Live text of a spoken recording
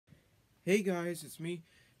Hey guys, it's me,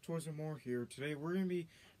 Toys and More here. Today we're going to be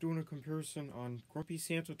doing a comparison on Grumpy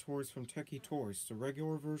Santa toys from Tekky Toys, the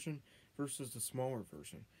regular version versus the smaller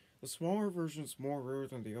version. The smaller version is more rare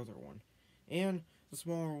than the other one, and the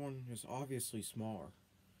smaller one is obviously smaller.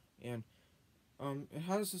 And it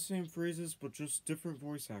has the same phrases but just different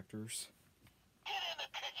voice actors. Get in the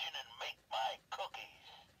kitchen and make my cookies.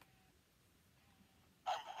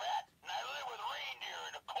 I'm fat and I live with reindeer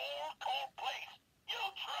in a cold, cold place.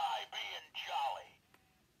 You'll try being jolly.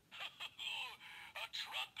 A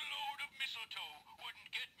truckload of mistletoe wouldn't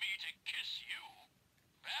get me to kiss you.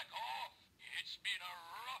 Back off. It's been a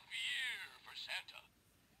rough year for Santa.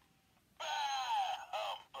 Bah,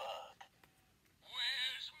 humbug.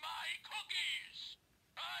 Where's my cookies?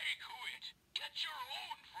 I quit. Get your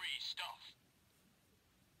own free stuff.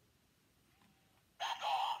 Back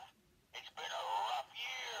off! It's been a rough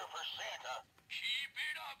year for Santa. Keep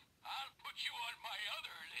it up. I'll put you on my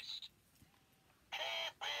other list.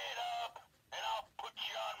 Keep it up, and I'll put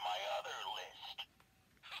you on my other list.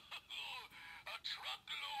 A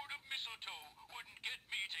truckload of mistletoe wouldn't get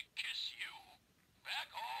me to kiss you.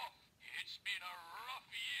 Back off. It's been a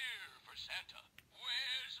rough year for Santa.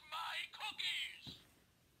 Where's my cookies?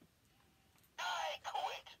 I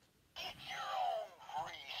quit. Get your own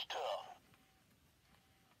free stuff.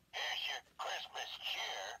 Here's your Christmas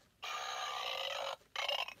cheer.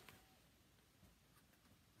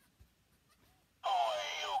 Who are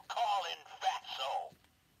you calling fatso?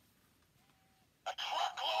 A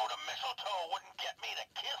truckload of mistletoe wouldn't get me to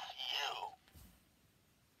kiss you.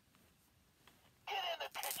 Get in the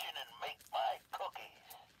kitchen and make my cookies.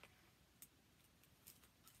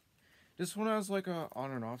 This one has like a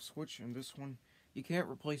on and off switch, and this one you can't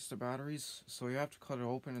replace the batteries, so you have to cut it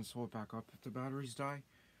open and sew it back up if the batteries die,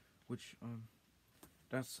 which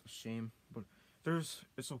that's a shame, but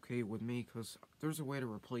it's okay with me because there's a way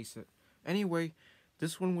to replace it. Anyway,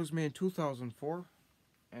 this one was made in 2004,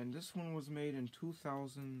 and this one was made in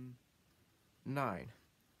 2009.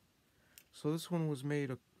 So this one was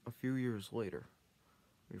made a few years later.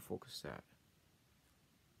 Let me focus that.